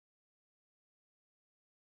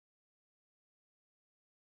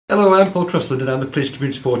Hello, I'm Paul Crossland and I'm the Police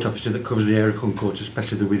Community Support Officer that covers the area of Huncoat,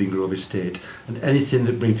 especially the Withing Grove estate. And anything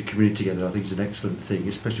that brings the community together I think is an excellent thing,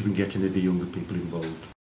 especially when getting the younger people involved.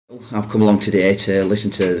 I've come along today to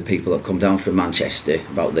listen to the people that have come down from Manchester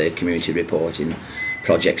about the community reporting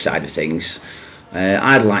project side of things.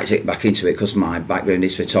 I'd like to get back into it because my background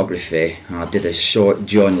is photography. I did a short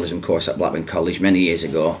journalism course at Blackburn College many years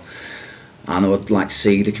ago, and I would like to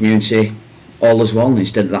see the community all as one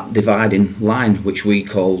instead of that dividing line which we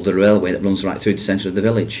call the railway that runs right through the centre of the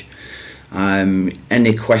village.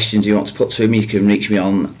 Any questions you want to put to me, you can reach me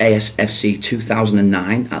on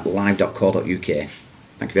asfc2009@live.co.uk.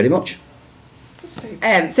 Thank you very much.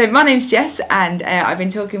 So my name's Jess, and I've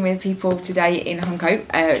been talking with people today in Huncoat.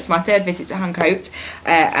 It's my third visit to Huncoat,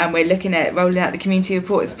 and we're looking at rolling out the Community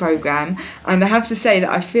Reportres Programme, and I have to say that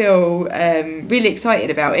I feel really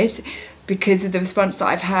excited about it because of the response that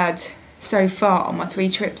I've had so far on my 3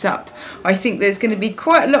 trips up. I think there's going to be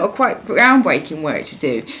quite a lot of quite groundbreaking work to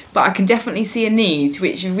do, but I can definitely see a need,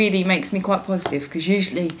 which really makes me quite positive, because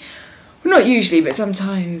usually, well, not usually, but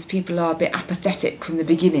sometimes people are a bit apathetic from the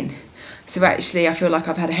beginning. So actually I feel like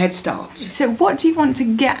I've had a head start. So what do you want to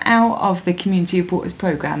get out of the Community Reportres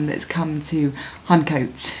Programme that's come to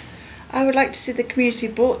Huncoat? I would like to see the community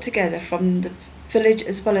brought together from the village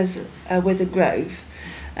as well as Withing Grove,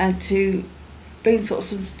 and to bring sort of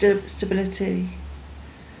some stability.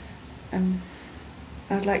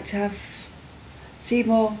 I'd like to see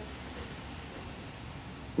more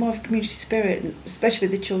of community spirit, especially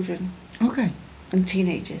with the children. Okay. And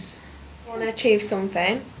teenagers. I want to achieve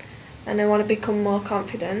something, and I want to become more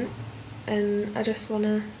confident, and I just want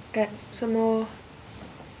to get some more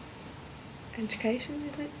education,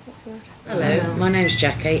 is it? What's the word? Hello, my name's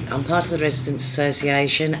Jackie. I'm part of the Residents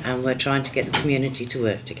Association, and we're trying to get the community to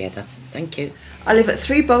work together. Thank you. I live at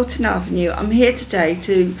 3 Bolton Avenue. I'm here today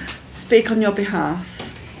to speak on your behalf.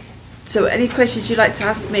 So any questions you'd like to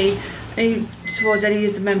ask me towards any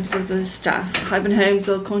of the members of the staff, Hyben Homes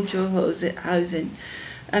or Contour Housing,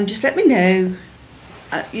 just let me know.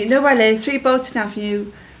 You know where I live, 3 Bolton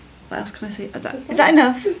Avenue. What else can I say? Is that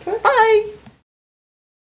enough? Bye.